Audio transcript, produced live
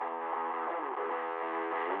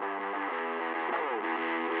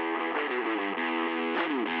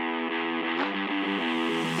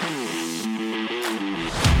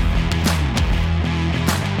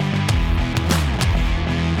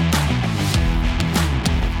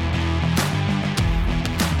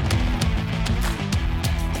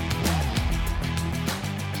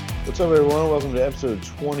up, everyone? Welcome to episode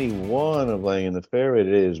 21 of Laying in the Fairway.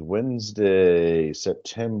 Today is Wednesday,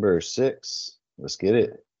 September 6th. Let's get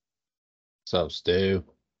it. What's up, Stu?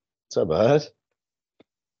 What's up, bud?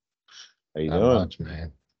 How you Not doing? much,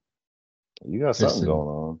 man. You got something Listen. going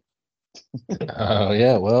on. Oh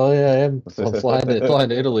yeah, well, yeah, I am flying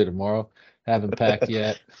to Italy tomorrow. Haven't packed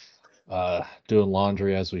yet. Doing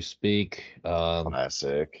laundry as we speak.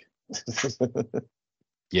 Classic.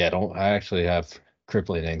 Yeah, don't I actually have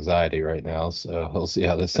crippling anxiety right now, so we'll see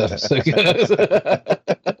how this episode goes.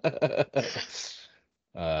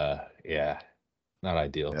 Yeah, not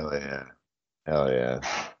ideal. Hell yeah. Hell yeah.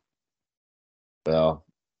 Well,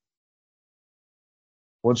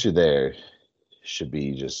 once you're there, should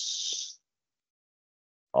be just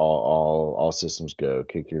all systems go.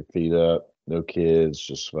 Kick your feet up. No kids.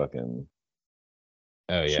 Just fucking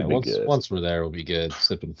Oh yeah, should be once good. once we're there, we'll be good.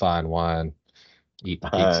 Sipping fine wine, eating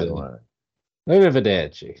Fine pizza. wine.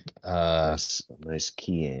 Arrivederci. Nice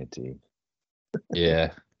Chianti.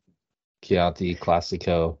 Yeah, Chianti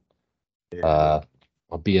Classico. Yeah.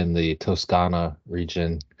 I'll be in the Toscana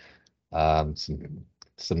region. Some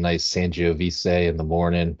nice Sangiovese in the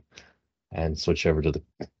morning, and switch over to the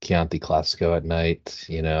Chianti Classico at night.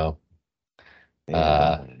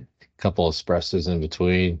 A couple espressos in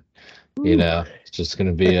between. It's just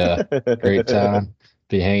gonna be a great time.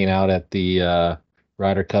 Be hanging out at the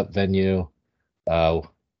Ryder Cup venue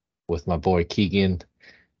with my boy Keegan,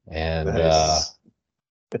 and Nice.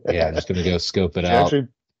 yeah, just gonna go scope it Did you out. actually I'm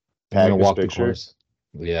pack gonna his walk the picture? course.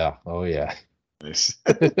 Yeah. Oh yeah. Nice.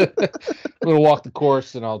 I'm gonna walk the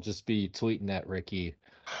course, and I'll just be tweeting at Ricky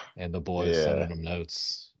and the boys, Yeah. sending them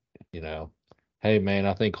notes. Hey man,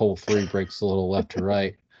 I think hole 3 breaks a little left to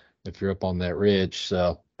right if you're up on that ridge.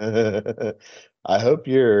 So I hope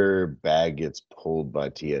your bag gets pulled by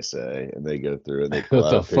TSA and they go through and they pull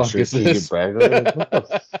what out the a fuck picture of is Keegan this? Bradley. Like, what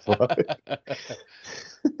the fuck?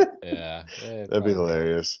 Yeah, That'd be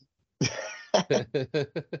hilarious.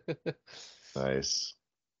 Nice.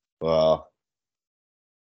 Well,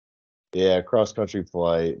 yeah, cross country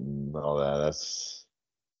flight and all that.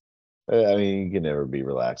 I mean, you can never be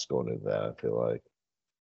relaxed going into that, I feel like.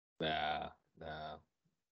 Nah.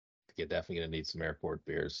 You're definitely gonna need some airport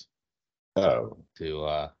beers Oh,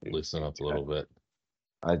 to loosen up a little bit.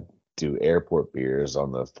 I do airport beers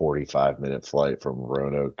on the 45-minute flight from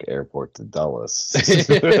Roanoke Airport to Dulles.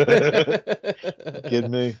 Kidding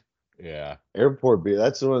me? Yeah. Airport beer,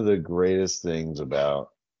 that's one of the greatest things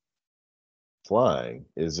about flying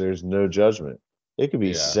is there's no judgment. It could be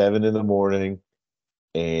Yeah. 7 in the morning,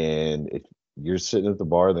 and if you're sitting at the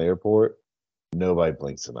bar in the airport, nobody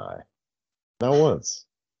blinks an eye. Not once.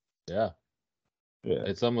 Yeah. Yeah.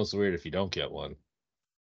 It's almost weird if you don't get one.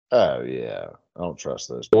 Oh, yeah. I don't trust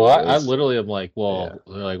those Well, people. I literally am like, Yeah.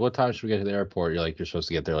 they're like, what time should we get to the airport? You're like, you're supposed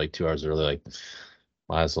to get there like 2 hours early. Like,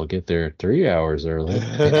 might as well get there 3 hours early.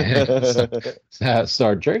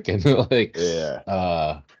 Start drinking. Like,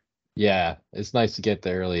 Yeah. yeah, it's nice to get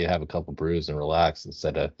there early, have a couple brews, and relax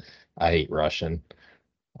instead of. I hate rushing.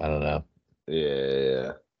 I don't know.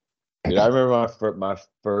 Yeah. Dude, I remember my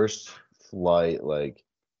first flight, like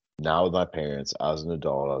not with my parents. I was an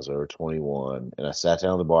adult. I was over 21, and I sat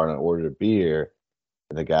down at the bar and I ordered a beer.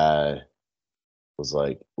 And the guy was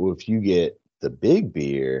like, "Well, if you get the big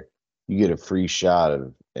beer, you get a free shot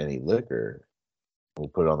of any liquor. We'll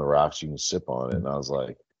put it on the rocks. You can sip on it." And I was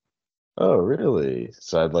like, "Oh, really?"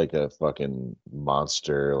 So I had like a fucking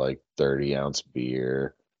monster, like 30-ounce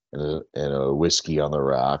beer and a whiskey on the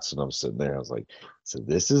rocks. And I'm sitting there. I was like, "So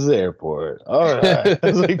this is the airport. All right." I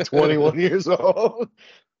was like 21 years old.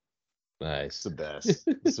 Nice. It's the best.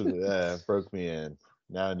 Yeah, it broke me in.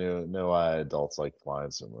 Now I know why adults like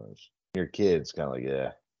flying so much. Your kids kind of like,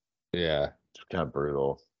 yeah, Yeah. it's kind of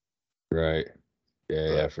brutal. Right.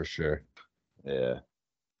 Yeah, But for sure. yeah,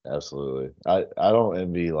 absolutely. I don't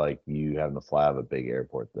envy like you having to fly out of a big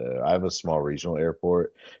airport though. I have a small regional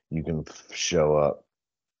airport. You can show up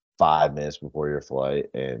 5 minutes before your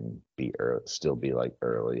flight and be early, still be like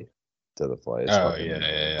early to the flight. It's Oh, fucking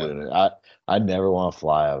yeah. lunatic. I never want to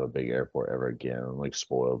fly out of a big airport ever again. I'm like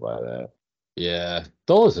spoiled by that. Yeah.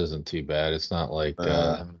 Dulles isn't too bad. It's not like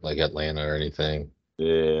Uh, Atlanta or anything.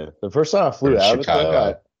 yeah. The first time I Or flew out of it though,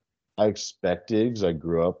 Chicago. I expected because I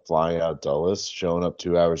grew up flying out of Dulles, showing up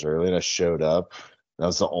 2 hours early, and I showed up. And I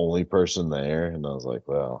was the only person there, and I was like,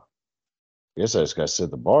 well, I guess I just got to sit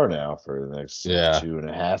at the bar now for the next Yeah.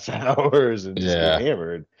 2.5 hours and just get Yeah.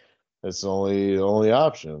 hammered. That's the only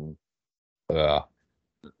option. Yeah.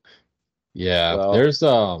 Yeah. Well, There's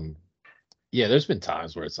been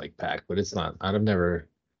times where it's like packed, but it's not. I've never,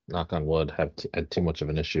 knock on wood, had too much of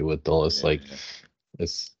an issue with Dulles. Like, yeah.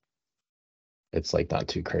 it's it's like not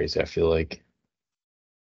too crazy. I feel like.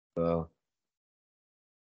 Well,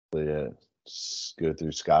 but yeah, just go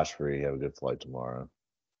through scotch free. Have a good flight tomorrow.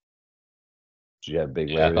 Did you have a big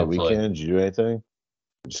Yeah, Labor Day hopefully. weekend? Did you do anything?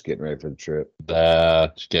 Just getting ready for the trip.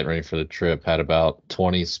 Just getting ready for the trip. Had about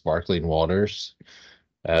 20 sparkling waters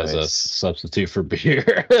as a Nice. substitute for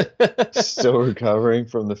beer. Still recovering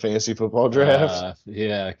from the fantasy football draft.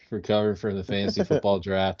 Yeah, recovering from the fantasy football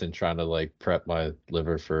draft and trying to like prep my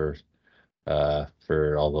liver for all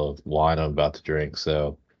the wine I'm about to drink.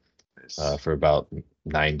 So Nice. for about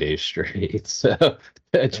 9 days straight. So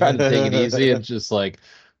I tried to take it easy and just like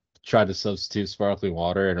tried to substitute sparkling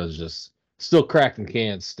water, and it was just still cracking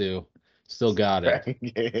cans. Still got it.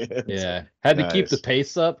 Cracking cans. Yeah, had to keep the Nice.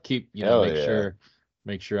 pace up. Hell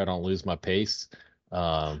Make yeah. sure I don't lose my pace.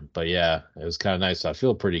 But yeah, it was kind of nice. I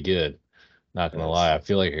feel pretty good. Not gonna Nice. lie, I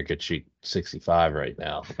feel like I could shoot 65 right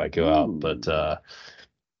now if I go out, but Ooh.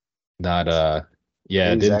 not yeah,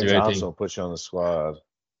 Maybe didn't Zach do Thompson anything. will put you on the squad.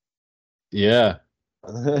 Yeah,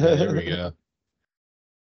 yeah, there we go.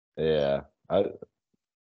 Yeah.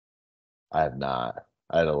 I have not.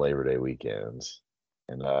 I had a Labor Day weekend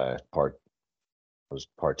and I was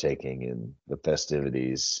partaking in the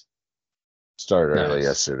festivities. Started early Nice,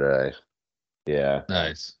 yesterday. Yeah.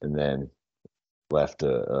 nice. And then left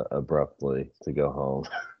abruptly to go home.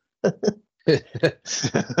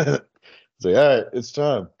 So all right, it's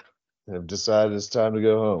time. I've decided it's time to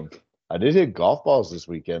go home. I did hit golf balls this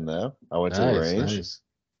weekend though. I went to the Nice, range. It nice.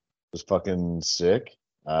 was fucking sick.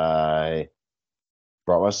 I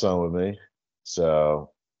brought my son with me,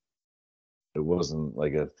 so it wasn't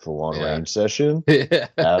like a full on Yeah. range session Yeah.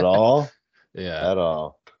 at all. Yeah. At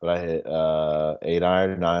all. But I hit 8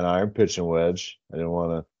 iron, 9 iron pitching wedge. I didn't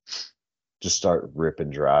want to just start ripping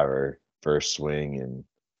driver first swing, and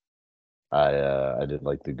I did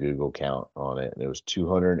like the Google count on it, and it was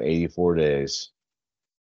 284 days.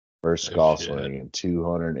 First Oh golf shit. swing in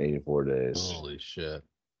 284 days. Holy shit.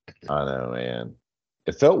 I know, man.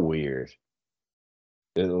 It felt weird.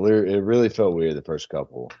 It really felt weird the first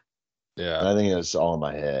couple. Yeah. And I think it was all in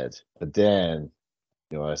my head. But then,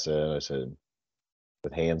 I said,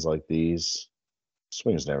 with hands like these,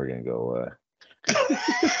 swing's never gonna go away.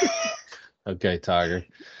 Okay, Tiger.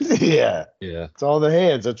 Yeah. Yeah. It's all the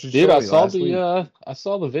hands. That's what you Dude, told me last week. I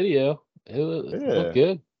saw the video. It looked Yeah.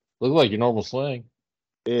 good. Looked like your normal swing.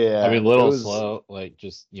 I Yeah. mean, It little was slow, like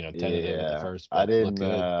just, tentative at the yeah. first, I but looked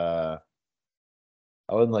didn't good. I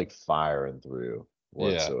wasn't like firing through Yeah.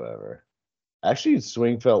 whatsoever. Actually, the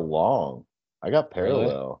swing felt long. I got Really?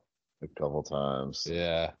 parallel a couple times.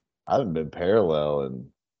 Yeah. I haven't been parallel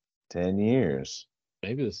in 10 years.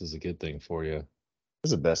 Maybe this is a good thing for you.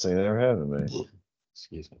 It's the best thing that ever happened to me.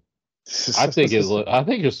 Excuse me. I think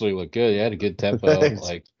your swing looked good. You had a good tempo. Thanks.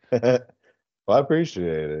 Like, Well, I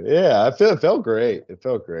appreciate it. Yeah, it felt great. It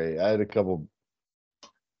felt great. I had a couple.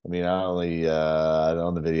 I mean, I only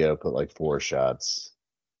on the video put like 4 shots.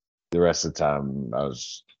 The rest of the time, I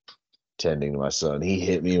was tending to my son. He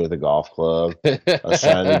hit me with a golf club. I was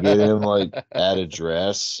trying to get him like at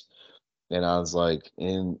address, and I was like,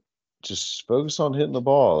 and just focus on hitting the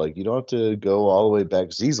ball. Like you don't have to go all the way back.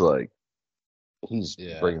 'Cause he's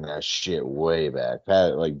yeah. bringing that shit way back,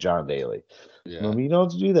 like John Daly. Yeah. No, you don't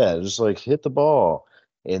have to do that. Just like hit the ball.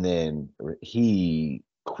 And then he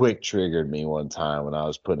quick triggered me one time when I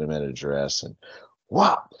was putting him in a dress and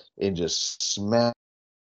whop and just smacked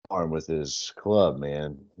my arm with his club,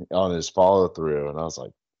 man, on his follow through. And I was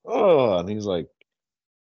like, oh, and he's like,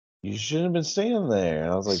 you shouldn't have been standing there.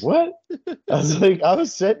 And I was like, what? I was like, I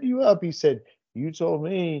was setting you up. He said, you told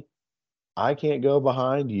me I can't go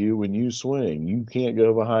behind you when you swing. You can't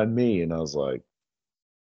go behind me. And I was like,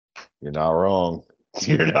 you're not wrong.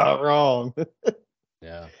 You're not wrong.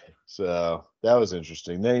 Yeah. So that was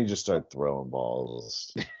interesting. Then he just started throwing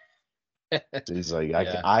balls. He's like,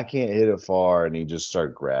 Yeah. I can't hit it far, and he just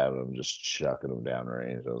started grabbing them, just chucking them down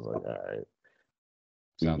range. I was like, all right.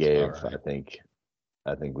 We Sounds about gave, right.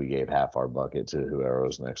 I think we gave half our bucket to whoever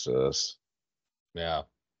was next to us. Yeah.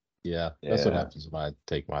 Yeah. That's what Yeah. happens when I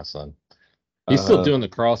take my son. He's still doing the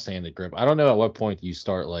cross-handed grip. I don't know at what point you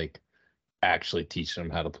start like actually teaching him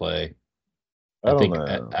how to play. I I don't think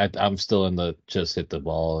know. I'm still in the just hit the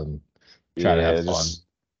ball and try to have fun.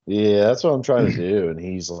 Yeah, that's what I'm trying to do. And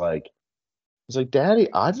he's like, Daddy,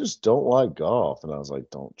 I just don't like golf. And I was like,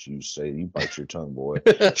 don't you bite your tongue, boy.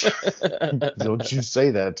 Don't you say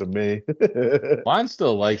that to me. Mine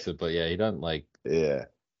still likes it, but yeah, he doesn't like, Yeah.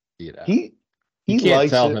 you know, He you he can't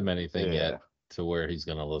likes tell it. him anything Yeah. yet to where he's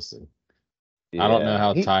gonna listen. I don't know Yeah.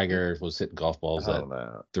 how Tiger was hitting golf I balls at don't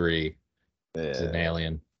know. 3. He's an Yeah.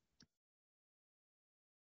 alien.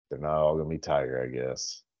 They're not all gonna be Tiger, I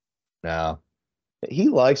guess. No. He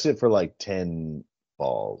likes it for like 10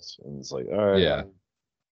 balls, and it's like, all right, Yeah.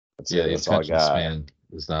 that's Yeah, it. the That's all I attention got. span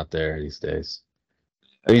is not there these days.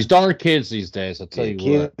 These darn kids these days, I'll tell Yeah,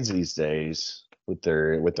 you what. kids these days with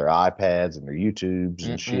their iPads and their YouTubes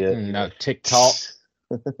and shit. No TikTok.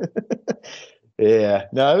 Yeah,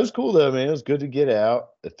 no, it was cool though, man. It was good to get out.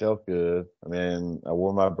 It felt good. I mean, I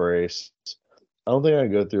wore my brace. I don't think I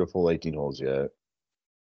can go through a full 18 holes yet,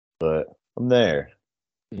 but I'm there.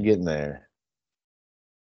 I'm getting there.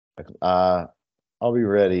 Uh, I'll be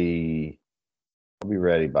ready. I'll be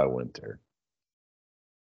ready by winter,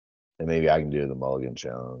 and maybe I can do the Mulligan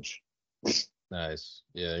Challenge. Nice.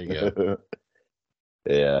 Yeah, there you go.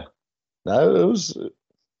 Yeah, no, it was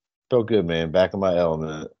felt good, man. Back in my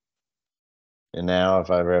element. And now, if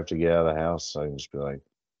I ever have to get out of the house, I can just be like,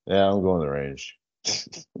 "Yeah, I'm going to the range."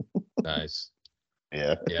 Nice.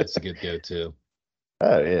 Yeah. Yeah, it's a good go-to.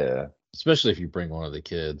 Oh yeah. Especially if you bring one of the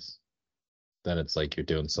kids. Then it's like you're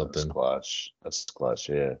doing That's something. clutch. That's clutch.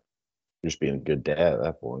 Yeah. You're just being a good dad at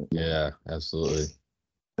that point. Yeah, absolutely.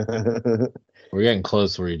 Well, We're getting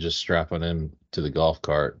close where you're just strapping him to the golf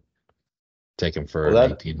cart, take him for an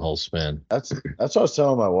that 18-hole spin. that's what I was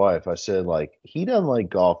telling my wife. I said like he doesn't like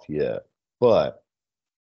golf yet, but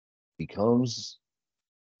he comes,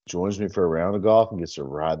 joins me for a round of golf and gets to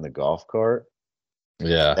ride in the golf cart.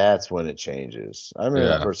 Yeah, That's when it changes. I remember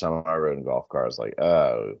the yeah, first time I rode in a golf cart, I was like,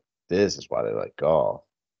 oh, this is why they like golf.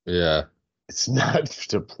 yeah. It's not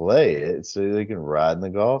to play it, it's so they can ride in the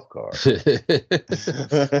golf cart.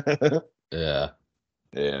 Yeah,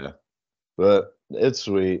 Yeah. But it's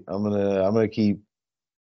sweet. I'm gonna keep,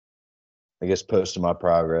 I guess, posting my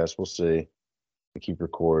progress. We'll see. I keep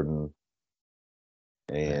recording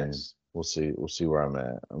and nice. we'll see where I'm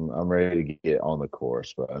at. I'm ready to get on the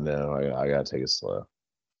course, but I know I gotta take it slow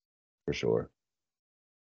for sure.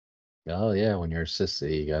 Oh yeah, when you're a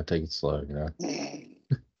sissy, you gotta take it slow, you know.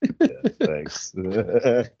 Yeah, thanks.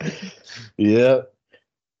 Yeah.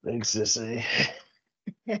 Thanks, sissy.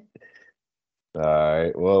 All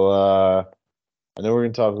right. Well, I know we're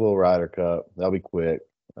gonna talk a little Ryder Cup. That'll be quick.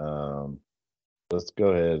 Um, let's go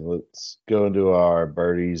ahead. Let's go into our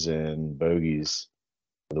birdies and bogeys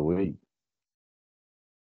for the week.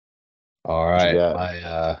 All What you right,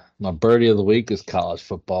 got? my birdie of the week is college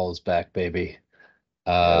football is back, baby.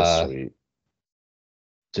 Yeah, that's Uh, sweet.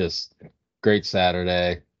 just great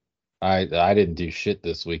Saturday. I didn't do shit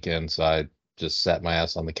this weekend, so I just sat my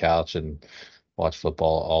ass on the couch and watched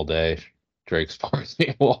football all day. Drake pours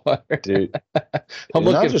me water. Dude, I'm and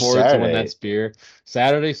not looking just forward to when that Saturday, spear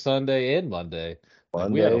Saturday, Sunday, and Monday. Like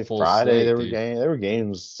we had a Monday, full Friday, slate, dude. there were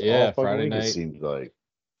games all Yeah, fucking Friday week, it night. seems like.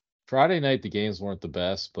 Friday night the games weren't the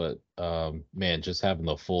best, but man, just having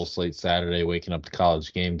the full slate Saturday, waking up to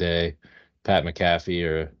college game day, Pat McAfee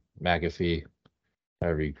or McAfee,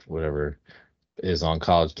 whatever is on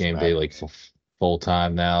college It's game day like McAfee. full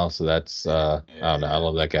time now. So that's I don't know, I Yeah.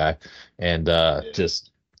 love that guy. And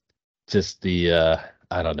just the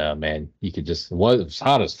I don't know, man. You could just it was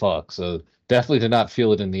hot as fuck. So definitely did not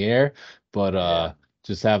feel it in the air, but Yeah.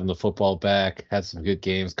 just having the football back, had some good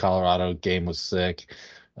games. Colorado game was sick.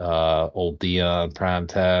 Old Dion prime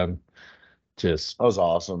time. Just That was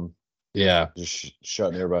awesome. yeah. Just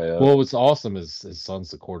shutting everybody up. Well, what's awesome is his son's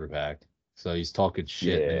the quarterback. So he's talking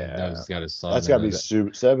shit and he knows Yeah. he's got his son That's gotta and be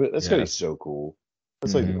that, that's gotta yeah. be so cool.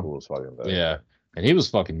 That's like the Hmm. coolest fucking thing. Yeah. And he was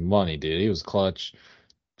fucking money, dude. He was clutch.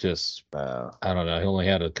 Just Uh, I don't know. He only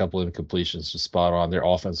had a couple of incompletions, just spot on. Their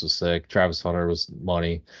offense was sick. Travis Hunter was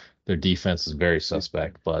money. Their defense is very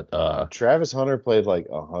suspect, but Travis Hunter played like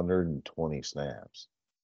 120 snaps.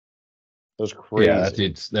 That was yeah,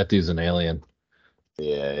 crazy. that dude's an alien.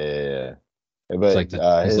 Yeah. It's like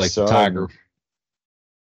But he's his like the tiger. son,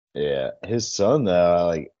 yeah, his son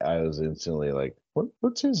though, I was instantly like,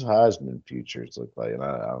 what's his Heisman futures look like? And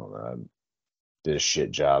I don't know. I did a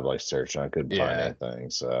shit job like searching. I couldn't find Yeah. anything.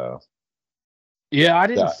 So Yeah, I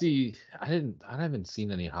didn't yeah, see I haven't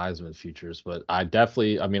seen any Heisman futures, but I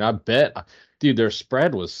definitely I mean I bet dude their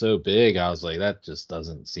spread was so big. I was like that just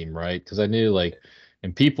doesn't seem right because I knew like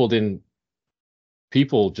and people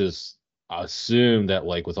just assumed that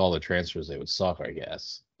like with all the transfers they would suck, I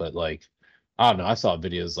guess. But like I don't know, I saw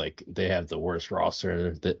videos like they have the worst roster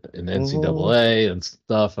in the hmm NCAA and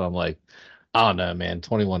stuff. And I'm like, I don't know, man.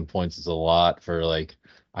 21 points is a lot for like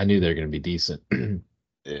I knew they're gonna be decent.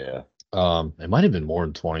 yeah. It might have been more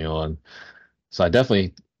than 21. So I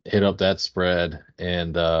definitely hit up that spread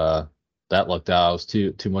and that lucked out. I was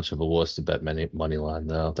too much of a wuss to bet money line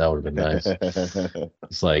though. That would have been nice.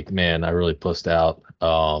 It's like, man, I really pussed out.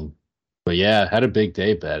 But yeah, had a big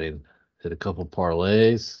day betting. Hit a couple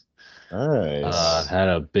parlays. Nice. Had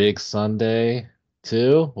a big Sunday.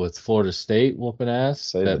 too, with Florida State whooping ass.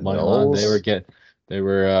 Say That the money line Knowles. they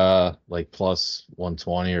were like plus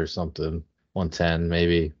 120 or something, 110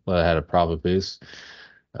 maybe. But I had a profit boost.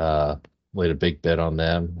 Uh, laid a big bet on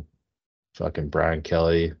them. Fucking Brian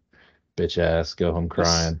Kelly, bitch ass, go home Just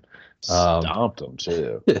crying. Um, stomped them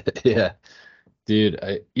too. yeah, dude.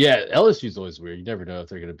 Yeah, LSU's always weird. You never know if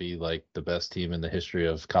they're gonna be like the best team in the history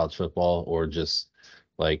of college football or just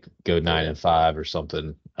like go 9-5 or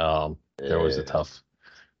something. They're always a Yeah. tough.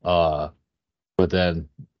 Uh, but then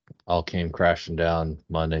all came crashing down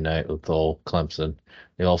Monday night with the old Clemson.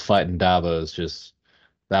 The old fighting Davos, just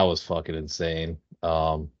that was fucking insane.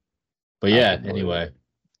 But I yeah, couldn't believe anyway, it.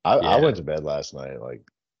 I yeah, went to bed last night at like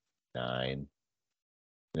 9.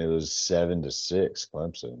 And it was 7-6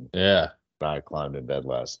 Clemson. yeah, I climbed in bed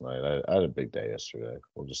last night. I had a big day yesterday.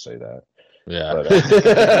 We'll just say that. yeah. But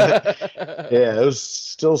yeah, it was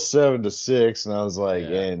still 7-6, and I was like,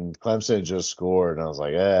 Yeah. and Clemson had just scored, and I was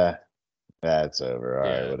like, that's over. All right,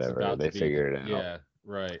 Yeah, it's whatever. about to They be. figured it out. Yeah,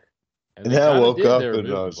 right. And And they then I kind of woke did. They up were and I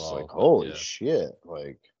moving the was just like, ball. holy Yeah, shit.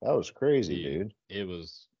 Like, that was crazy, dude, dude.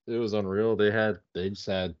 it was unreal. They just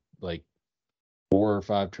had like 4 or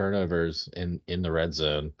 5 turnovers in the red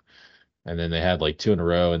zone, and then they had like 2 in a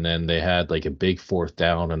row, and then they had like a big fourth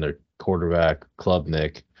down, and their quarterback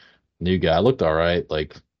Klubnik, new guy, looked all right,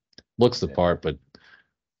 like looks the Yeah. part, but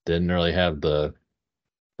didn't really have the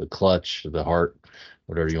clutch, the heart,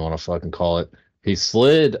 whatever you want to fucking call it. He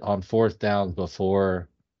slid on fourth down before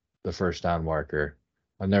the first down marker.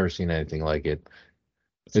 I've never seen anything like it.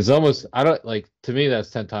 It's almost, I don't like, to me that's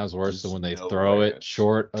 10 times worse than Just when they no throw it awareness.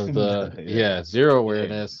 short of Yeah. zero Yeah.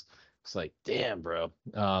 awareness. It's like, damn, bro.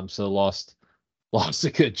 So lost a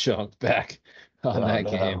good chunk back on Oh, that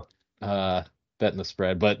game. no. Betting the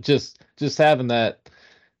spread, but just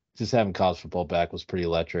having college football back was pretty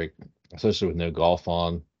electric, especially with no golf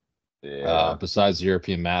on. Yeah. Besides the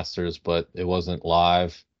European Masters, but it wasn't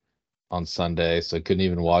live on Sunday, so couldn't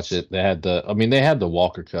even watch That's, it. They had the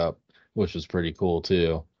Walker Cup, which was pretty cool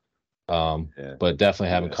too. yeah. But definitely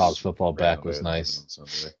having college U.S. football ran back away was with that one nice. on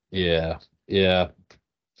Sunday. Yeah, yeah.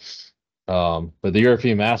 But the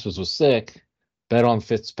European Masters was sick. Bet on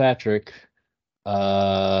Fitzpatrick,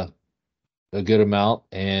 uh, a good amount,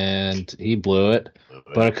 and he blew it.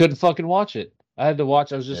 But I couldn't fucking watch it. I had to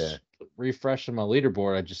watch. I was Yeah. just refreshing my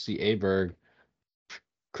leaderboard. I just see Aberg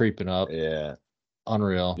creeping up. Yeah.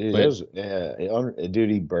 Unreal. Dude, that But was, yeah. Dude,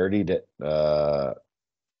 he birdied it,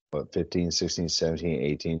 what, 15, 16, 17,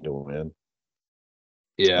 18 to win.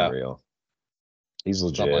 It's yeah, unreal. He's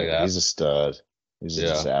something like legit. that. He's a stud. He's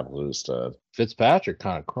just Yeah. an absolute stud. Fitzpatrick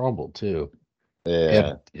kind of crumbled too. He had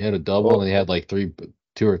Yeah. he had a double and Well, he had like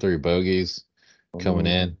 2 or 3 bogeys coming um,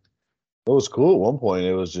 in. what was cool at one point,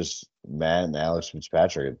 it was just Matt and Alex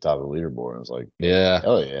Fitzpatrick at the top of the leaderboard. I was like, Yeah.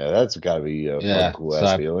 hell yeah, that's got to be a fucking Yeah. cool So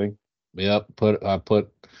ass feeling. I put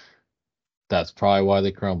that's probably why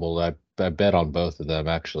they crumbled. I bet on both of them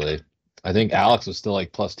actually. I think Alex was still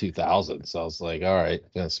like plus 2,000. So I was like, all right,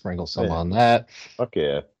 gonna sprinkle some Yeah. on that. Fuck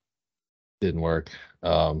yeah. Didn't work.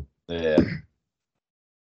 Um, Yeah.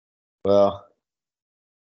 Well,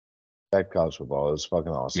 back to college football. It was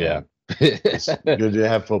fucking yeah. awesome. It's good to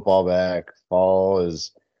have football back. Fall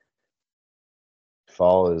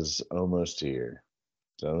is almost here.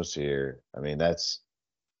 It's almost here. I mean, that's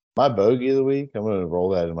my bogey of the week. I'm gonna roll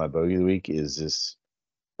that in my bogey of the week is this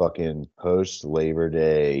fucking post Labor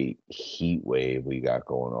Day heat wave we got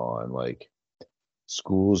going on. Like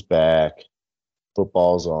school's back,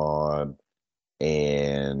 football's on,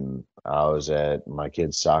 and I was at my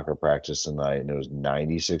kid's soccer practice tonight, and it was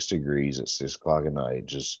 96 degrees at 6 o'clock at night,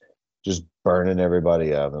 just burning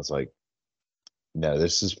everybody up. And it's like, no,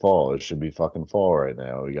 this is fall. It should be fucking fall right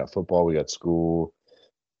now. We got football, we got school.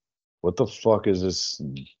 What the fuck is this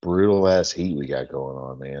brutal ass heat we got going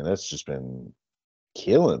on, man? That's just been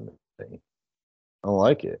killing me. I don't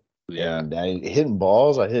like it. Yeah. And hitting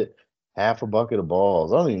balls, I hit half a bucket of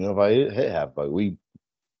balls. I don't even know if I hit half a bucket. We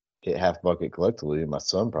hit half bucket collectively, and my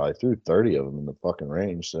son probably threw 30 of them in the fucking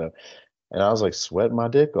range. So, and I was like sweating my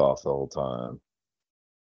dick off the whole time.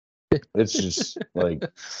 It's just like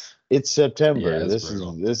it's September. Yeah, it's This is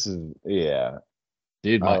brutal. yeah.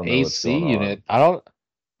 Dude, I my don't know what's AC going on. unit, I don't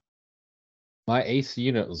my AC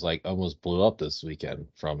unit was like almost blew up this weekend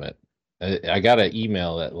from it. I got an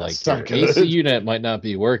email that like That's your not AC good. unit might not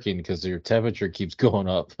be working because your temperature keeps going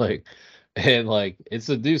up. Like, and like it's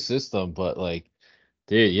a new system, but like,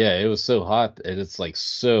 dude, yeah, it was so hot and it's like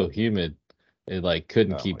so humid, it like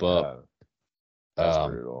couldn't Oh my keep up. god, that's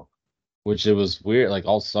Um, brutal. which it was weird. Like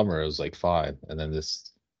all summer, it was like fine, and then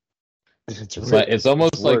this, it's It's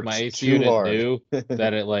almost like my worked AC too unit hard. knew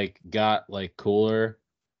that it like got like cooler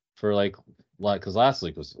for like like because last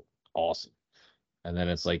week was awesome, and then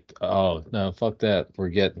it's like, oh no, fuck that,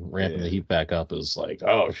 we're ramping the heat back up. It was like,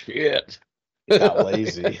 oh shit, got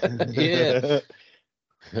lazy. yeah.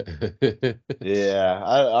 Yeah,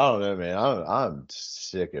 I don't know, man. I'm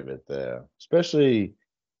sick of it though. Especially if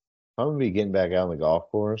I'm gonna be getting back out on the golf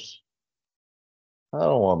course. I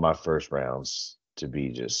don't want my first rounds to be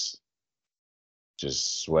just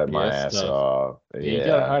sweat my Yeah, ass stuff. off. You gotta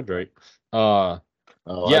Yeah. hydrate. Oh,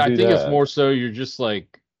 I Yeah, I do think it's that. more so you're just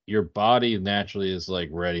like your body naturally is like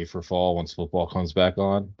ready for fall once football comes back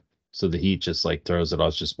on. So the heat just like throws it off.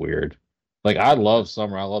 It's just weird. Like I love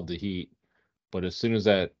summer, I love the heat, but as soon as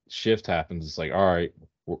that shift happens, it's like, all right,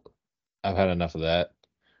 I've had enough of that.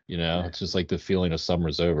 It's just like the feeling of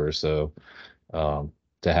summer's over. So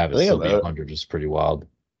to have I it think still I'm be 100 is pretty wild.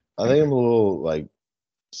 I think I'm a little like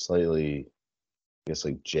slightly, I guess,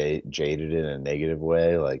 like jaded in a negative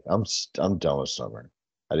way. Like I'm done with summer.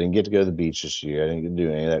 I didn't get to go to the beach this year. I didn't get to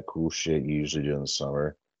do any of that cool shit you usually do in the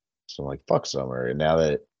summer. So I'm like, fuck summer. And now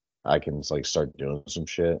that I can like start doing some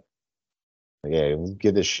shit, like, hey,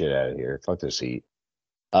 get this shit out of here. Fuck this heat.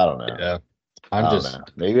 I don't know. Yeah. I'm I don't just, know.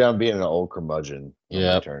 Maybe I'm being an old curmudgeon. I'm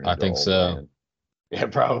yeah, gonna turn I into an think old so. man. Yeah,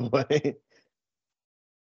 probably.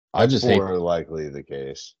 I That's just hate, more likely the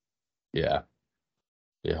case. yeah.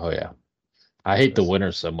 Yeah. Oh, yeah. I hate the That's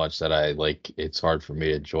winter so much that I like it's hard for me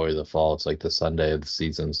to enjoy the fall. It's like the Sunday of the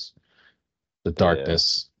seasons. The yeah.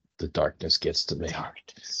 darkness, the darkness gets to me.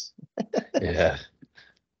 Darkness. Yeah.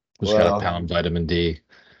 Just gotta Well, pound vitamin D.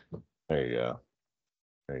 there you go.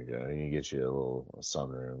 There you go. You can get you a little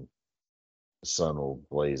sunroom. The sun will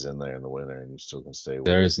blaze in there in the winter, and you still can stay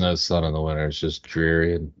There warm. is no sun in the winter. It's just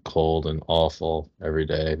dreary and cold and awful every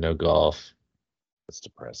day. No golf. It's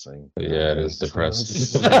depressing. Yeah, it Okay. is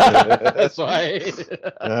depressing. That's why I hate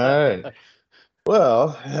All it. right.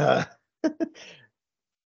 Well,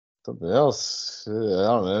 something else. I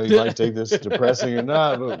don't know. You might take this depressing or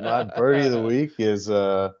not, but my birdie of the week is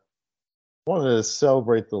wanted to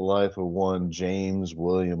celebrate the life of one James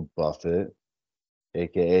William Buffett,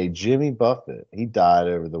 aka Jimmy Buffett. He died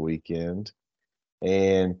over the weekend,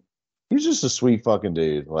 and he's just a sweet fucking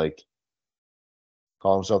dude. Like,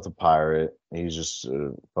 call himself the pirate. He's just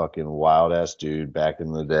a fucking wild ass dude back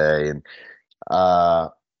in the day, and uh,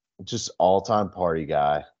 just all time party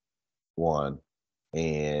guy. One,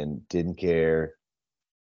 and didn't care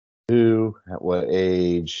who, at what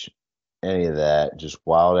age, any of that. Just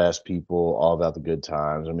wild ass people, all about the good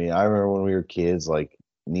times. I mean, I remember when we were kids, like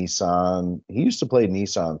Nissan. He used to play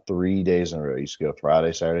Nissan 3 days in a row. He used to go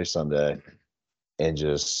Friday, Saturday, Sunday, and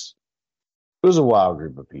just it was a wild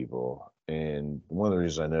group of people. And one of the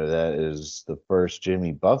reasons I know that is the first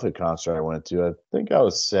Jimmy Buffett concert I went to. I think I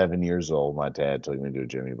was 7 years old. My dad took me to a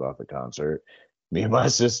Jimmy Buffett concert. Me and my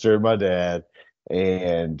sister and my dad.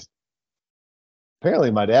 And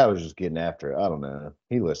apparently my dad was just getting after it. I don't know.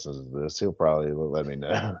 He listens to this. He'll probably let me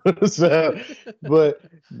know. So, but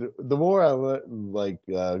the more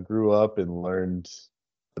grew up and learned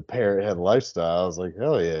the parrot head lifestyle, I was like,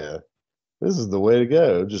 hell yeah, this is the way to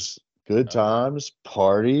go. Just good Oh yeah. times,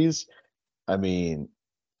 parties. I mean,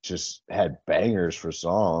 just had bangers for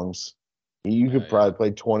songs. You Oh could yeah. probably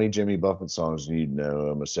play 20 Jimmy Buffett songs and you'd know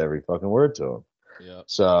almost every fucking word to them. Yep.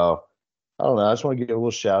 So I don't know. I just want to give a little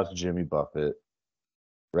shout out to Jimmy Buffett.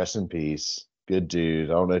 Rest in peace. Good dude.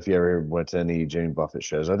 I don't know if you ever went to any Jimmy Buffett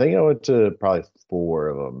shows. I think I went to probably 4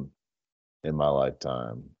 of them in my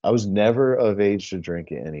lifetime. I was never of age to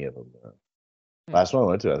drink at any of them, though. Hmm. Last one I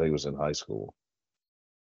went to, I think, was in high school.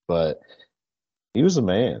 But he was a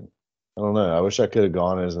man. I don't know. I wish I could have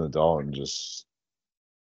gone as an adult and just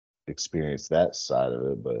experienced that side of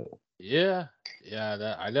it. But Yeah. Yeah,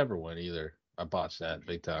 that I never went either. I botched that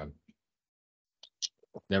big time.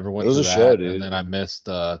 Never it went was to a show, that, and dude. then I missed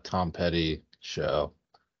Tom Petty show,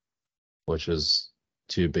 which was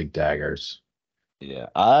two big daggers. Yeah,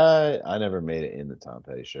 I never made it in the Tom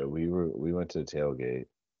Petty show. We went to the tailgate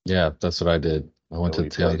Yeah, that's what I did. I went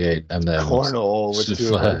and to the we played tailgate and then cornhole with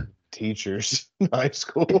two of I our teachers in high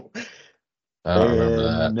school. don't remember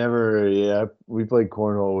And that. never, yeah, we played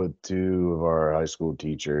cornhole with 2 of our high school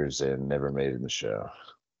teachers and never made it in the show.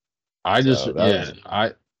 I just So that yeah,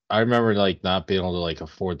 was, I remember like not being able to like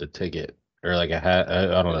afford the ticket or like I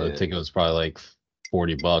don't know, the yeah, ticket was probably like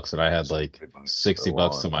 $40 and I had like $40 for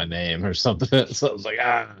 $60 to one. my name or something. So I was like,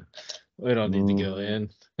 we don't need to go Mm,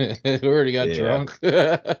 in. We already got yeah, drunk.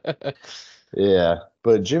 But yeah.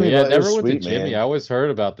 But Jimmy yeah, Butt never is went to sweet, Jimmy. I man. always heard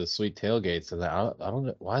about the sweet tailgates and I don't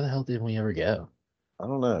know why the hell didn't we ever go? I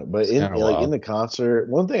don't know, but It's kind of in wild. the concert,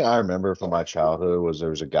 one thing I remember from my childhood was there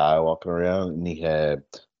was a guy walking around and he had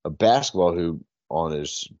a basketball hoop on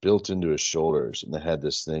his built into his shoulders, and they had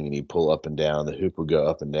this thing, and he'd pull up and down. The hoop would go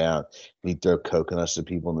up and down, and he'd throw coconuts to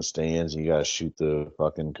people in the stands, and you got to shoot the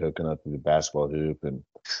fucking coconut through the basketball hoop.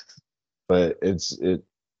 But it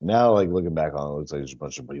now, like looking back on it, looks like there's a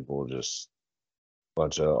bunch of people, just a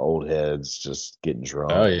bunch of old heads, just getting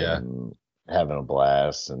drunk Oh yeah. and having a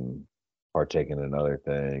blast and partaking in other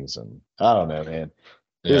things. And I don't know, man.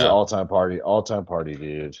 He was an Yeah. all time party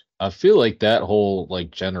dude. I feel like that whole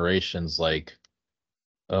like generation's like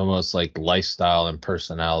almost like lifestyle and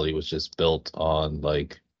personality was just built on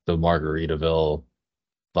like the Margaritaville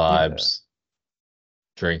vibes,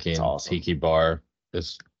 drinking, awesome. tiki bar.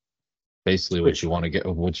 Is basically Pretty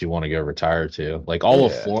what you want to go retire to. Like all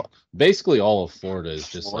of basically all of Florida is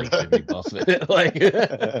just like Jimmy Buffett. Like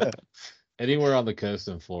anywhere on the coast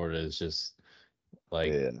in Florida is just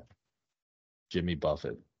like Jimmy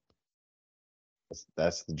Buffett.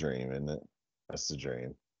 That's the dream, isn't it? That's the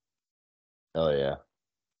dream. Oh yeah.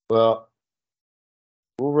 Well,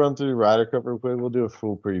 we'll run through the Ryder Cup real quick. We'll do a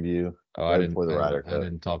full preview before the Ryder Cup. I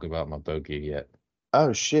didn't talk about my bogey yet.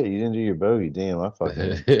 Oh shit! You didn't do your bogey. Damn, I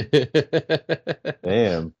fucking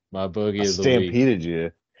damn. My bogey of the week. Stampeded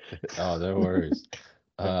you. Oh, no worries.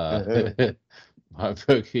 My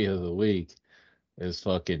bogey of the week is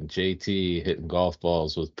fucking JT hitting golf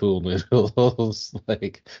balls with pool noodles.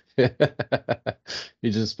 Like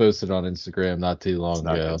he just posted on Instagram not too long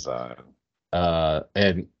ago.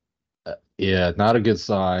 And yeah, not a good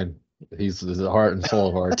sign. He's the heart and soul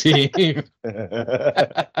of our team.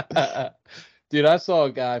 Dude, I saw a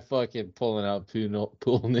guy fucking pulling out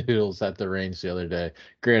pool noodles at the range the other day.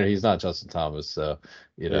 Granted, he's not Justin Thomas, so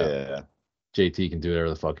you know, JT can do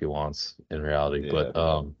whatever the fuck he wants in reality.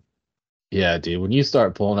 But yeah, dude, when you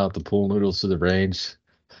start pulling out the pool noodles to the range,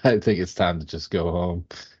 I think it's time to just go home.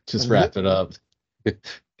 Just wrap it up.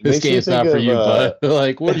 This game's not for you, bud.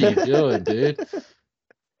 Like, what are you doing, dude?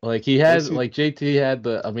 Like he had, like JT had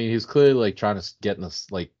the. I mean, he's clearly like trying to get in the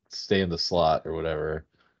like stay in the slot or whatever.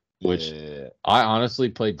 Which I honestly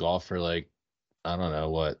played golf for like, I don't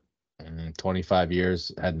know what, 25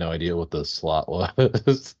 years. Had no idea what the slot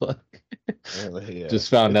was. Like,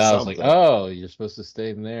 just found out. I was like, oh, you're supposed to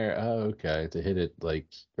stay in there. Oh, okay. To hit it like,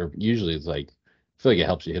 or usually it's like, I feel like it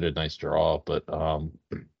helps you hit a nice draw, but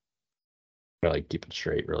like keep it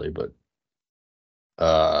straight really. But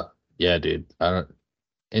yeah, dude,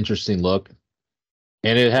 interesting look.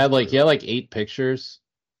 And it had like, 8 pictures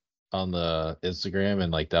on the Instagram,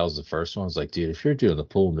 and like that was the first one. I was like, dude, if you're doing the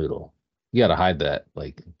pool noodle, you gotta hide that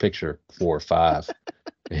like picture 4 or 5.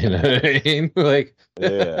 You know what I mean? Like,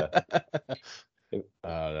 yeah.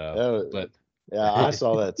 I don't know, but yeah, I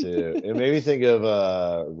saw that too. It made me think of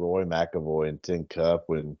Roy McAvoy in Tin Cup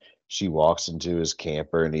when she walks into his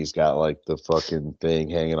camper and he's got like the fucking thing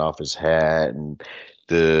hanging off his hat and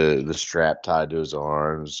the strap tied to his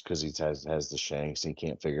arms because he has the shanks and he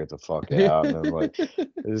can't figure it the fuck out. And I'm like, I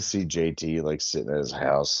just see JT like sitting at his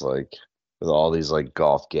house like with all these like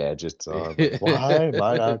golf gadgets on. Like, why am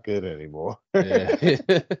I not good anymore? Yeah.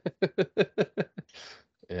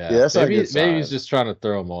 That's maybe he's just trying to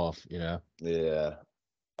throw him off, you know. Yeah.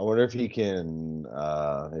 I wonder if he can,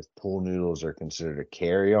 if pool noodles are considered a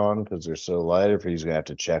carry on because they're so light, or if he's gonna have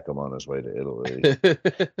to check them on his way to Italy.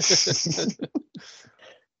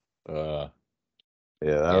 Yeah,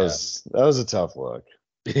 that was a tough look.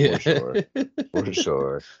 For sure. For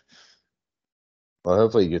sure. Well,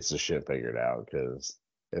 hopefully he gets the shit figured out, because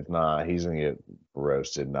if not, he's gonna get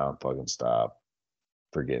roasted non-fucking stop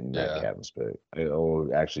for getting that captain's pick.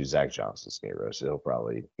 Oh, actually, Zach Johnson's gonna get roasted.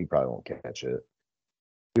 He probably won't catch it.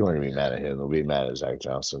 People aren't gonna be mad at him. They'll be mad at Zach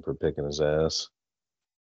Johnson for picking his ass.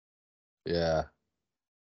 Yeah.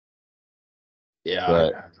 Yeah,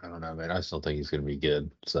 but I don't know, man. I still think he's gonna be good.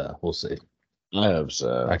 So we'll see. I hope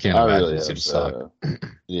so. I can't imagine he's gonna suck.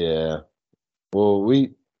 Yeah. Well,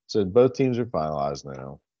 so both teams are finalized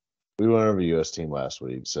now. We went over the U.S. team last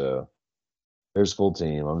week, so there's full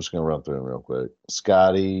team. I'm just gonna run through them real quick.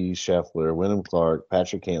 Scotty Scheffler, Wyndham Clark,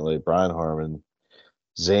 Patrick Cantlay, Brian Harman,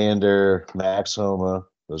 Xander, Max Homa.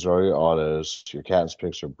 Those are all your autos. Your captain's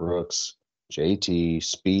picks are Brooks, JT,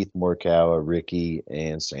 Spieth, Morikawa, Ricky,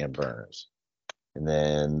 and Sam Burns. And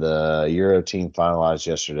then the Euro team finalized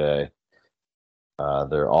yesterday.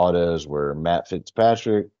 Their autos were Matt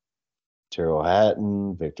Fitzpatrick, Tyrrell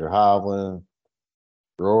Hatton, Victor Hovland,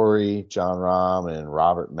 Rory, John Rahm, and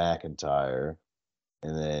Robert McIntyre.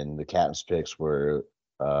 And then the captain's picks were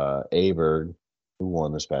Aberg, who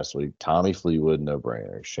won this past week, Tommy Fleetwood,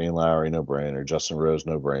 no-brainer, Shane Lowry, no-brainer, Justin Rose,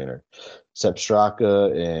 no-brainer, Sepp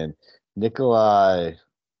Straka, and Nikolai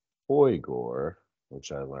Hoygaard,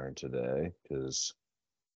 which I learned today because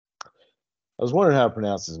was wondering how to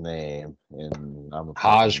pronounce his name, and I'm a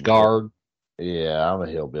Hojgaard. Yeah, I'm a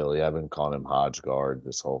hillbilly. I've been calling him Hodgegard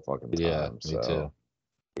this whole fucking Yeah, time. me So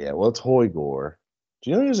too. yeah, well, it's Hoygor. Do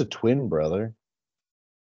you know he has a twin brother?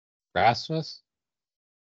 Rasmus.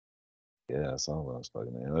 Yeah, that's not what I was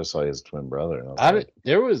fucking name. I just saw he has a twin brother, and I was I did, like,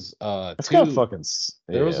 there was that's gotta two. fucking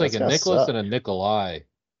There was yeah, like that's a gotta Nicholas and suck. a Nikolai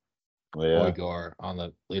Yeah. Hoygar on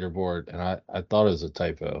the leaderboard, and I thought it was a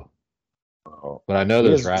typo, Oh, but I know he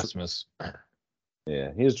there's has Rasmus.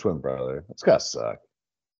 yeah, he has a twin brother. That's gotta suck.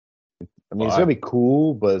 I mean, it's Why? gonna be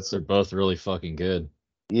cool, but it's They're both really fucking good.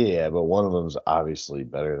 yeah, but one of them's obviously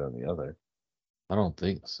better than the other. I don't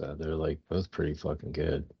think so. They're like both pretty fucking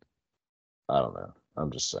good. I don't know.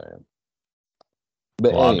 I'm just saying.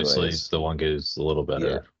 But Well, obviously anyways, the one goes a little yeah,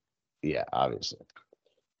 better. yeah, obviously.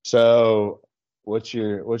 So, what's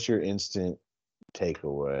your instant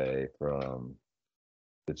takeaway from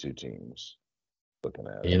the two teams looking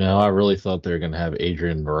at You it? know, I really thought they were gonna have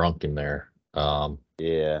Adrian Barunk in there.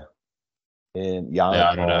 Yeah, and Yeah, Yannick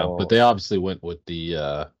I don't know, but Paul. they obviously went with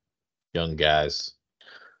the young guys.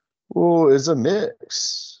 Well, it's a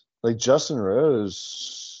mix. Like Justin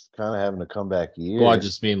Rose kind of having a comeback Well, I year.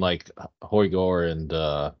 just mean like Hoygar and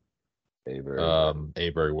Avery.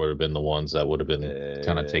 Avery would have been the ones that would have been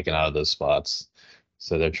kind of Uh, taken out of those spots.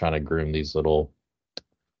 So they're trying to groom these little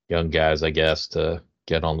young guys, I guess, to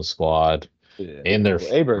get on the squad. yeah. And they're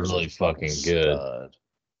Well, Aberg's a really fucking fucking good. stud.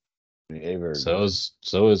 I mean, Aberg.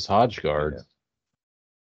 So is Yeah. Hodgegard.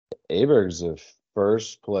 Aberg's the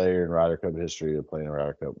first player in Ryder Cup history to play in a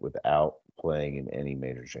Ryder Cup without playing in any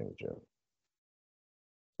major championship.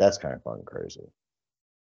 That's kind of fucking crazy.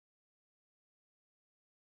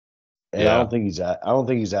 And Yeah. I don't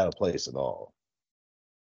think he's out of place at all.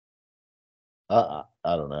 I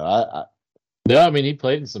don't know. No, I mean he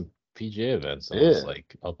played in some PGA events and was Yeah.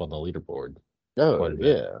 like up on the leaderboard Oh quite a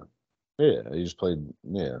bit. yeah. Yeah. He just played.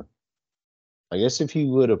 Yeah. I guess if he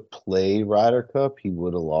would have played Ryder Cup, he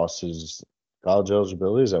would have lost his college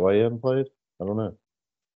eligibility. Is that why he haven't played? I don't know.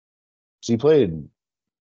 So he played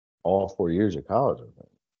all 4 years of college, I think.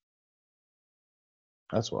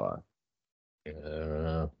 That's why.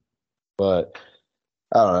 Yeah. But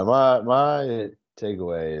I don't know. My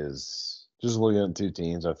takeaway is just looking at two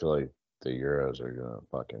teams. I feel like the Euros are gonna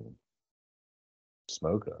fucking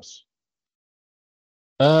smoke us.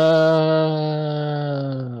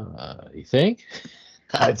 You think?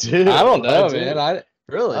 I do. I don't I know, man. do. I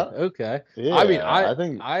really I, okay. I mean, yeah, I I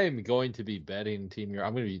think. I am going to be betting Team Europe.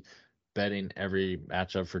 I'm going to be betting every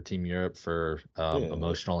matchup for Team Europe for Yeah,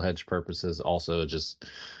 emotional hedge purposes. Also, just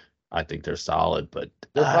I think they're solid, but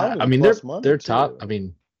they're probably I the mean plus money they're top. I too.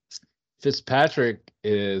 mean, Fitzpatrick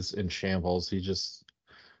is in shambles. He just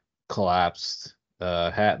collapsed.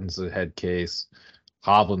 Hatton's a head case.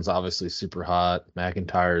 Hovland's obviously super hot.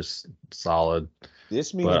 McIntyre's solid.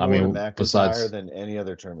 This means But I more to mean, McIntyre besides, than any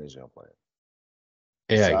other tournament he's gonna play.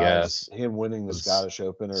 yeah, I Besides guess him winning the it's Scottish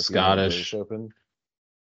Open, or if he wins the British Scottish. Open,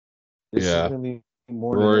 this is Yeah, gonna be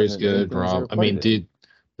more to him Rory's than good. anything he's Rom. ever I played mean, in. dude,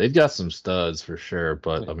 they've got some studs for sure.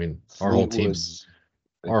 But I mean, Fleetwood's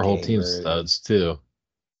a our whole team's gamer. studs too.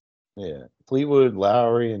 Yeah, Fleetwood,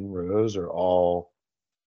 Lowry, and Rose are all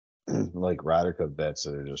like Ryder Cup bets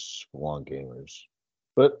that are just long gamers.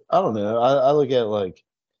 But I don't know. I look at like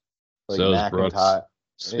So is Brooks, McIntyre.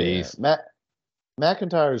 Yeah, Spieth.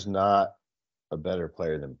 McIntyre's not a better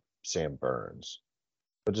player than Sam Burns.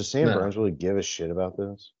 But does Sam No, Burns really give a shit about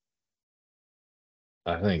this?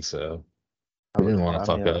 I think so. I He would. didn't want I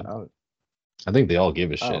to mean, fuck up. I think they all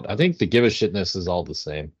give a I shit. don't I know. think the give a shitness is all the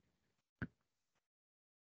same.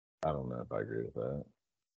 I don't know if I agree with that.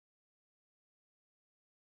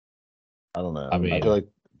 I don't I know. I feel mean, like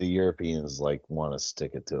the Europeans like want to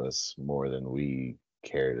stick it to us more than we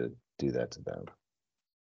care to do that to them.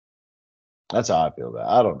 That's how I feel about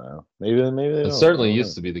it. I don't know. Maybe they it don't. I certainly don't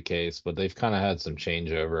used know. to be the case, but they've kind of had some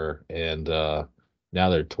changeover, and now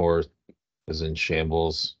their tour is in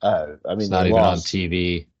shambles. I It's mean, they not even on lost.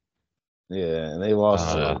 TV. Yeah, and they I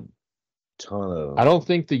lost don't to a know. ton I of don't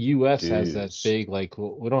think the U.S. has that dudes. big like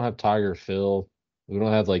we don't have Tiger Phil. We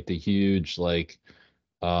don't have like the huge like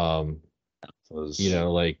um Was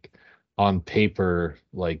like on paper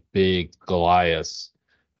like big Goliaths.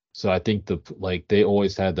 So I think like they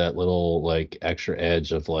always had that little like extra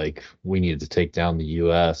edge of like we needed to take down the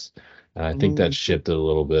U.S. and I think that mm, shifted a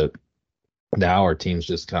little bit. Now our team's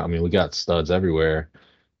just kind. I mean, we got studs everywhere,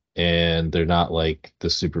 and they're not like the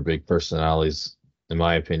super big personalities, in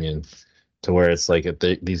my opinion, to where it's like if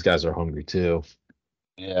these guys are hungry too.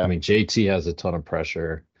 I yeah. mean, JT has a ton of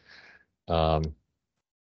pressure um,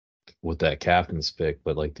 with that captain's pick,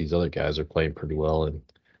 but like these other guys are playing pretty well, and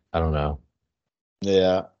I don't know.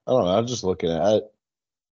 Yeah, I don't know. I'm just looking at it.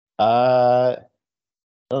 I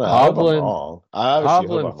don't know. I hope I'm Hovland, wrong. I obviously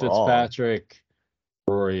hope Hovland, I'm wrong. Fitzpatrick,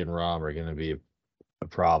 Rory, and Rahm are going to be a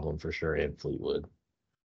problem for sure, and Fleetwood.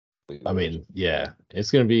 I Fleetwood. mean, yeah,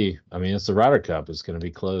 it's going to be. I mean, it's the Ryder Cup. It's going to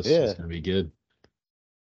be close. It's Yeah, going to be good.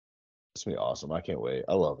 it's gonna be awesome. I can't wait.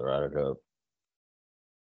 I love the Ryder Cup.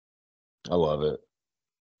 I love it.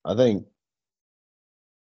 I think.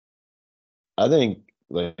 I think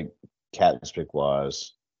like captain's pick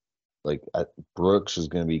wise, Brooks is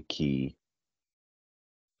gonna be key.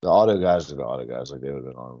 The auto guys are the auto guys. Like they would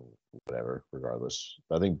have been on whatever, regardless.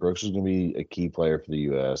 I think Brooks is gonna be a key player for the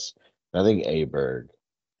U.S. And I think Aberg.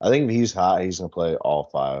 I think if he's hot, he's gonna play all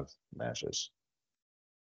 5 matches.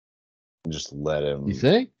 And just let You him.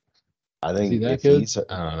 think? I Is he think that if good? he's, I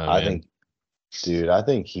don't know, I man. think, dude, I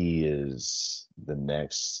think he is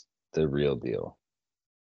the real deal.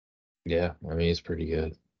 Yeah, I mean, he's pretty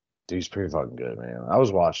good. Dude, he's pretty fucking good, man. I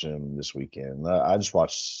was watching him this weekend. I just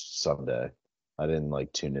watched Sunday. I didn't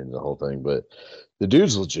like tune into the whole thing, but the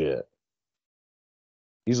dude's legit.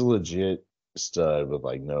 He's a legit stud with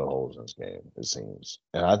like no holes in his game, it seems.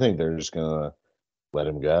 And I think they're just gonna let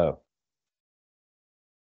him go.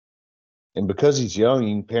 And because he's young,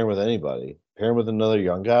 you can pair him with anybody. Pair him with another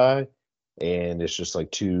young guy, and it's just like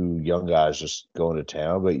 2 young guys just going to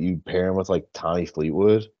town. But you pair him with like Tommy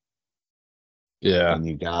Fleetwood, Yeah, and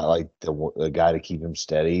you got like the guy to keep him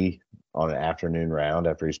steady on an afternoon round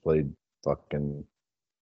after he's played fucking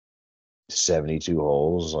 72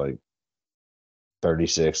 holes, like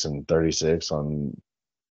 36 and 36 on.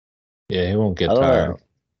 yeah, he won't I get don't tired. know.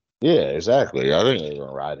 Yeah, exactly. I think they're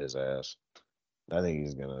gonna ride his ass. I think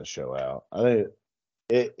he's gonna show out. I think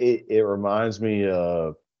it reminds me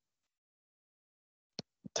of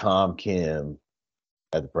Tom Kim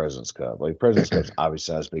at the President's Cup. Like President's Cup's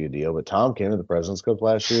obviously not as big a deal, but Tom Kim at the President's Cup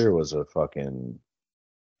last year was a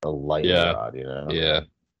lightning Yeah, rod, you know? yeah,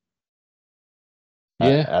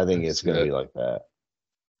 yeah. I I think can it's see gonna be that. like that.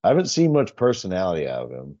 I haven't seen much personality out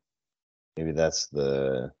of him. Maybe that's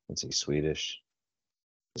let's see, Swedish.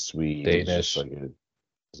 The Swede is just Danish, like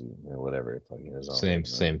whatever fucking his own same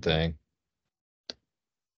thing. thing.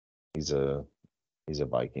 He's a he's a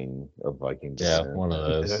Viking of Viking Yeah, descent. one of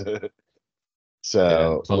those. Yeah,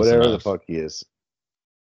 So close whatever the enough. fuck he is,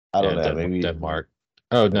 I don't Yeah, know. Maybe Denmark.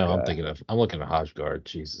 Oh no, okay, I'm looking at Hodgegard.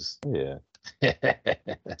 Jesus. yeah. Yeah,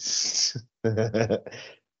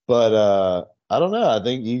 But I don't know. I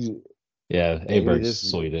think he's maybe Aberg's this is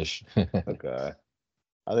Swedish. okay.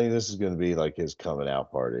 I think this is going to be like his coming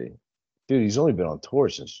out party. Dude, he's only been on tour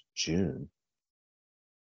since June.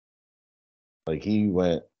 Like he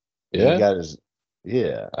Yeah, got his,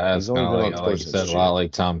 yeah. that's He's only kind of been on tour like you since said, a lot June.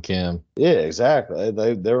 like Tom Kim. Yeah, exactly.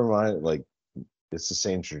 They remind like it's the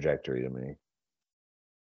same trajectory to me.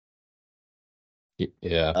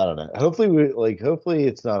 Yeah, I don't know. Hopefully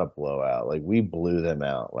it's not a blowout. Like we blew them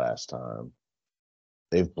out last time.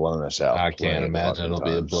 They've blown us out I can't plenty of imagine fucking it'll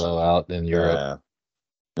be a times. blowout in Europe.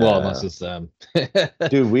 Nah, Well, unless nah. it's them.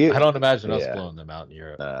 Dude, I don't imagine us yeah, blowing them out in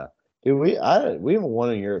Europe. nah. Dude, we haven't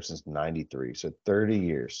won in Europe since '93, so 30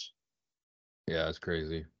 years. Yeah, it's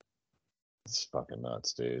crazy. It's fucking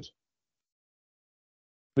nuts, dude.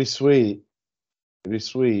 Be sweet. It'd be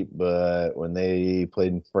sweet, but when they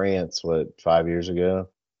played in France, what, 5 years ago?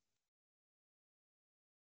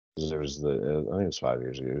 'Cause there was I think it was 5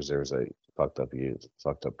 years ago. There was a fucked up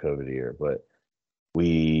COVID year, but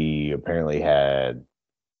we apparently had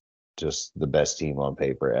just the best team on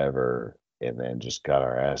paper ever, and then just got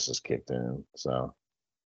our asses kicked in. So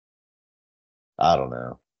I don't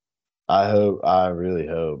know. I really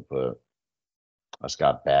hope, but I just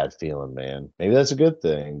got bad feeling, man. Maybe that's a good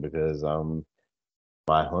thing because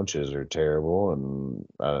my hunches are terrible and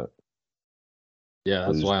I Yeah,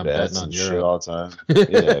 that's lose why I'm betting bets on and shit Europe. all the time.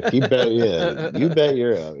 Yeah, keep bet. Yeah, you bet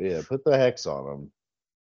Europe. Yeah, put the hex on them.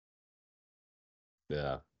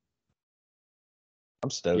 Yeah. I'm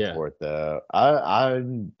stoked Yeah. for it though. I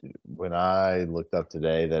when I looked up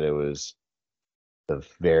today that it was the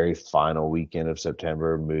very final weekend of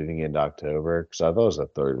September, moving into October, because I thought it was the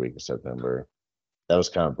third week of September. That was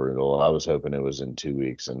kind of brutal. I was hoping it was in 2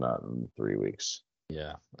 weeks and not in 3 weeks.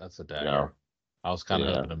 Yeah, that's a You know? dagger. I was kind of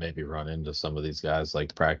Yeah. hoping to maybe run into some of these guys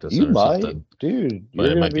like practicing You or might, something, dude. but You're it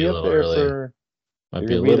gonna might be be a up little there early. for Might you're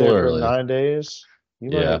be a gonna be little there for early. 9 days.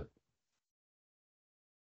 You Yeah.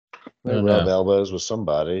 might No, rub no. elbows with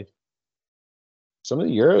somebody. Some of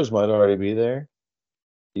the Euros might already be there.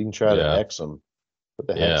 You can try to Yeah. hex them. Put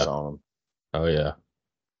the hex Yeah. on them. Oh yeah.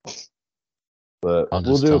 But I'll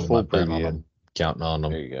we'll just do a tell them I full bet on preview. them, counting on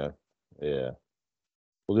There them. you go. Yeah.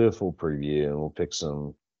 We'll do a full preview and we'll pick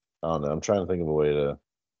some. I don't know. I'm trying to think of a way to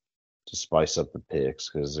to spice up the picks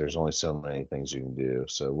because there's only so many things you can do.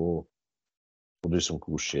 So we'll do some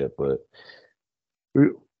cool shit, but we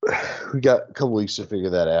we got a couple weeks to figure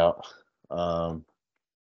that out.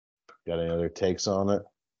 Got any other takes on it?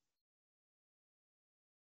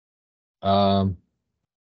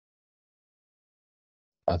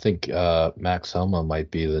 I think Max Homa might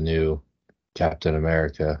be the new Captain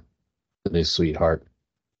America, the new sweetheart.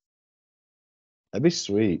 That'd be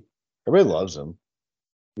sweet. Everybody loves him.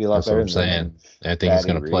 Be a lot That's what better I'm saying. than I think he's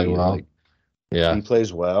Fatty going to play Reed. well. Like Yeah, he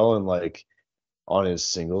plays well, and like on his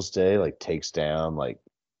singles day, like takes down like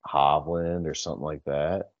Hovland or something like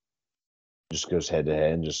that. Just goes head to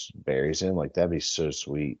head and just buries him. Like that'd be so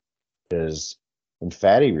sweet. Because when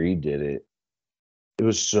Fatty Reed did it, it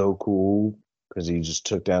was so cool because he just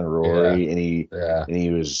took down yeah, Rory yeah. and he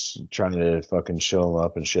was trying to fucking show him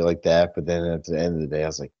up and shit like that. But then at the end of the day, I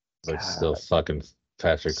was like, Like still God, fucking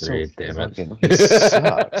Patrick so Reed, damn it. fucking he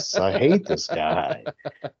sucks. I hate this guy.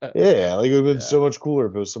 Yeah, like it would have been Yeah, so much cooler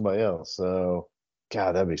if it was somebody else. So,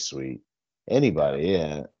 God, that'd be sweet. yeah, Anybody,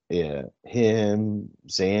 yeah, yeah. Him,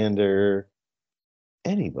 Xander,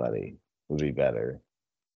 anybody would be better.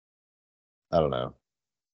 I don't know.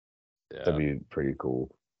 That'd yeah, be pretty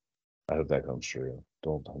cool. I hope that comes true.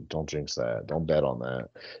 Don't jinx that. Don't bet on that.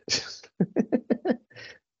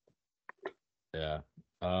 yeah.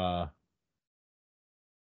 Uh,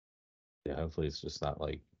 yeah. Hopefully, it's just not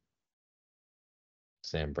like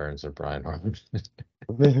Sam Burns or Brian Harman.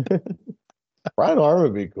 Brian Harman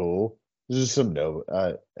would be cool. There's just some no.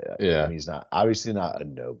 I Yeah, mean, he's not obviously not a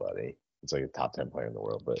nobody. It's like a top 10 player in the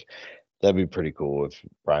world, but that'd be pretty cool if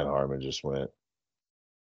Brian Harman just went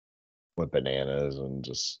bananas and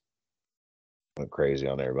just went crazy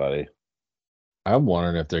on everybody. I'm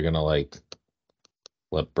wondering if they're gonna like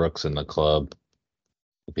let Brooks in the club,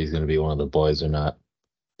 if he's gonna be one of the boys or not.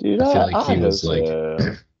 Dude, I feel like I he hope was like so.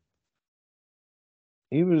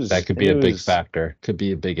 that could He be a big was, factor, could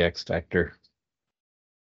be a big X factor.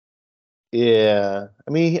 yeah.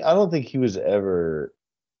 I mean, I don't think he was ever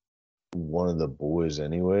one of the boys,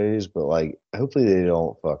 anyways. But like, hopefully they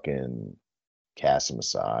don't fucking cast him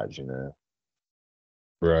aside.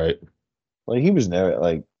 Right. Like he was never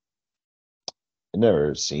like it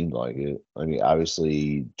never seemed like it. I mean,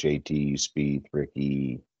 obviously JT, Spieth,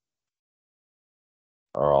 Ricky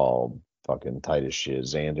are all fucking tight as shit.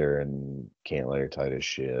 Xander and Cantler are tight as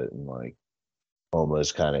shit, and like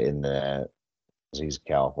almost kind of in that 'cause he's a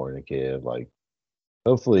California kid. Like,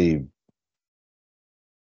 hopefully,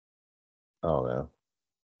 I don't know.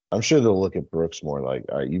 I'm sure they'll look at Brooks more like,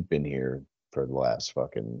 all right, you've been here for the last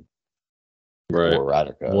fucking Right. four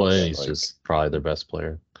Ryder Well, and Cups. he's Like, just probably their best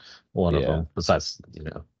player. One of yeah. them, besides,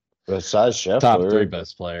 Besides top three Scheffler,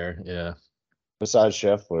 best player. Yeah.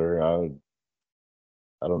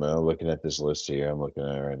 I don't know. Looking at this list here, I'm looking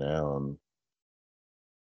at it right now, and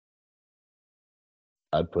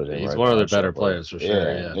I'd put him He's right one of their behind better Scheffler. players for sure.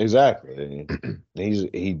 Yeah, Yeah. exactly.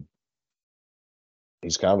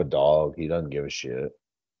 He's kind of a dog. He doesn't give a shit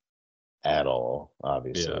at all, Yeah.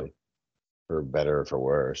 obviously, for better or for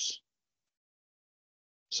worse.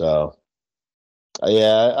 So,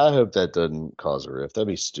 yeah, I hope that doesn't cause a rift. That'd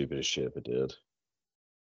be stupid as shit if it did.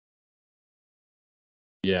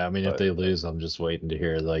 Yeah. I mean, if But they lose, I'm just waiting to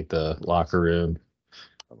hear like the locker room.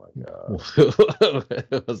 oh my god,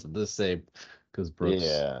 It wasn't the same because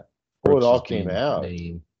yeah. Well, it Brooks all was came being out.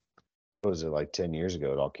 mean. What was it like 10 years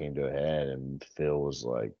ago? It all came to a head, and Phil was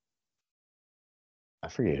like, I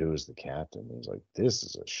forget who was the captain. He was like, "This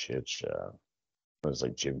is a shit show." It was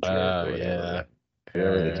like Jim Furyk Oh or yeah. whatever.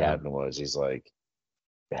 Whoever the captain was, he's like,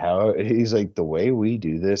 the way we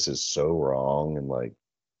do this is so wrong, and like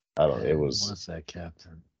I don't. It Who was was that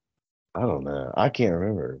captain? I don't know. I can't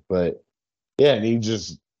remember, but yeah, and he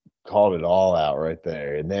just called it all out right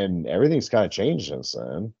there, and then everything's kind of changed since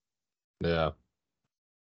then. Yeah.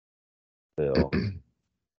 Phil,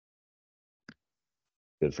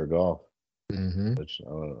 good for golf, hmm which I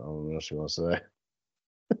don't know what you want to say.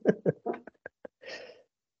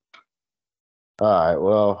 All right,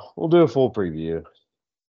 well, we'll do a full preview.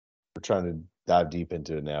 We're trying to dive deep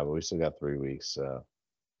into it now, but we still got 3 weeks, so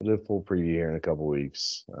we'll do a full preview here in a couple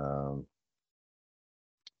weeks.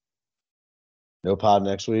 No pod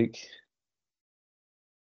next week.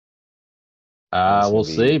 It's We'll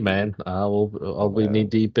gonna see, be man. I'll be knee man.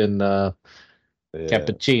 deep in Yeah,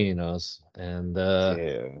 cappuccinos and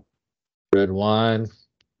yeah. red wine,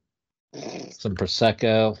 some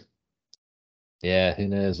prosecco. Yeah, who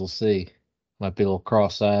knows? We'll see. Might be a little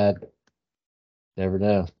cross-eyed. Never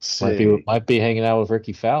know. See, Might be hanging out with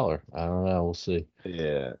Ricky Fowler. I don't know. We'll see.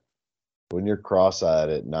 yeah. When you're cross-eyed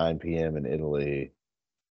at 9 p.m. in Italy,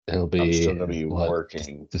 It'll be I'm still gonna be what?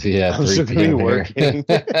 working. Yeah, I'm 3 still gonna be p.m. here. working.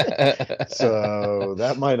 So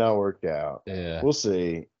that might not work out. Yeah. We'll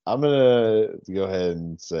see. I'm gonna go ahead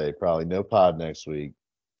and say probably no pod next week.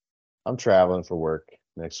 I'm traveling for work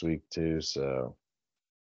next week too, so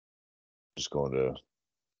just going to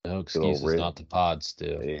No good old excuses not to pod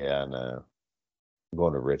still. Yeah, I know. I'm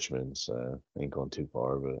going to Richmond, so ain't going too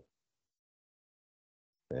far, but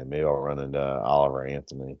maybe I'll run into Oliver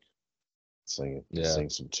Anthony, sing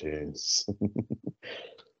some tunes.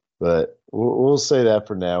 But we'll say that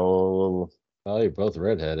for now. We'll Oh, you're both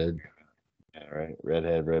redheaded. yeah, right.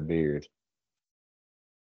 Redhead, red beard.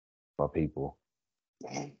 My people.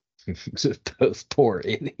 Those poor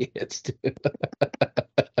idiots, dude.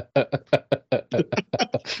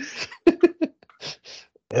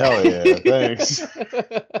 Hell yeah, thanks.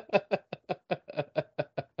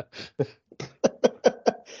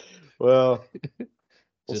 Well, we'll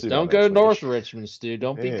Just see don't about go next north week. Richmond, Stu.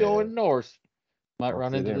 Don't be Yeah. going north. Might Don't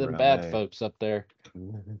run get into in them around bad there. folks up there.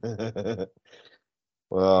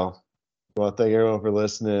 Well, I want to thank everyone for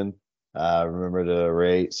listening. Remember to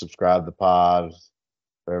rate, subscribe to the pod,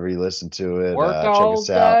 wherever you listen to it. Work Check all us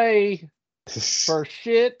out. day for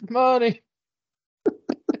shit money.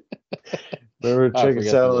 Remember to check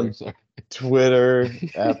us out on Twitter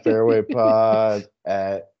at Fairway Pod,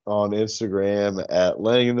 on Instagram at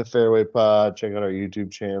Laying in the Fairway Pod. Check out our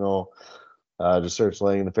YouTube channel. Just search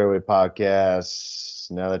Laying in the Fairway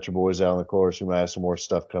Podcast. Now that your boy's out on the course, we might have some more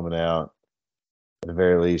stuff coming out. At the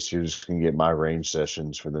very least, you're just gonna get my range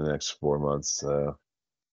sessions for the next 4 months. So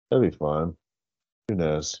that'll be fun. Who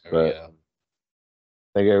knows? But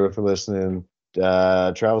thank you everyone for listening.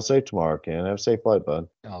 Travel safe tomorrow, Ken. Have a safe flight, bud.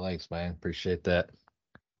 Oh, thanks, man. Appreciate that.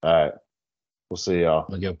 All right. We'll see y'all.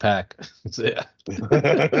 We'll go pack. See ya.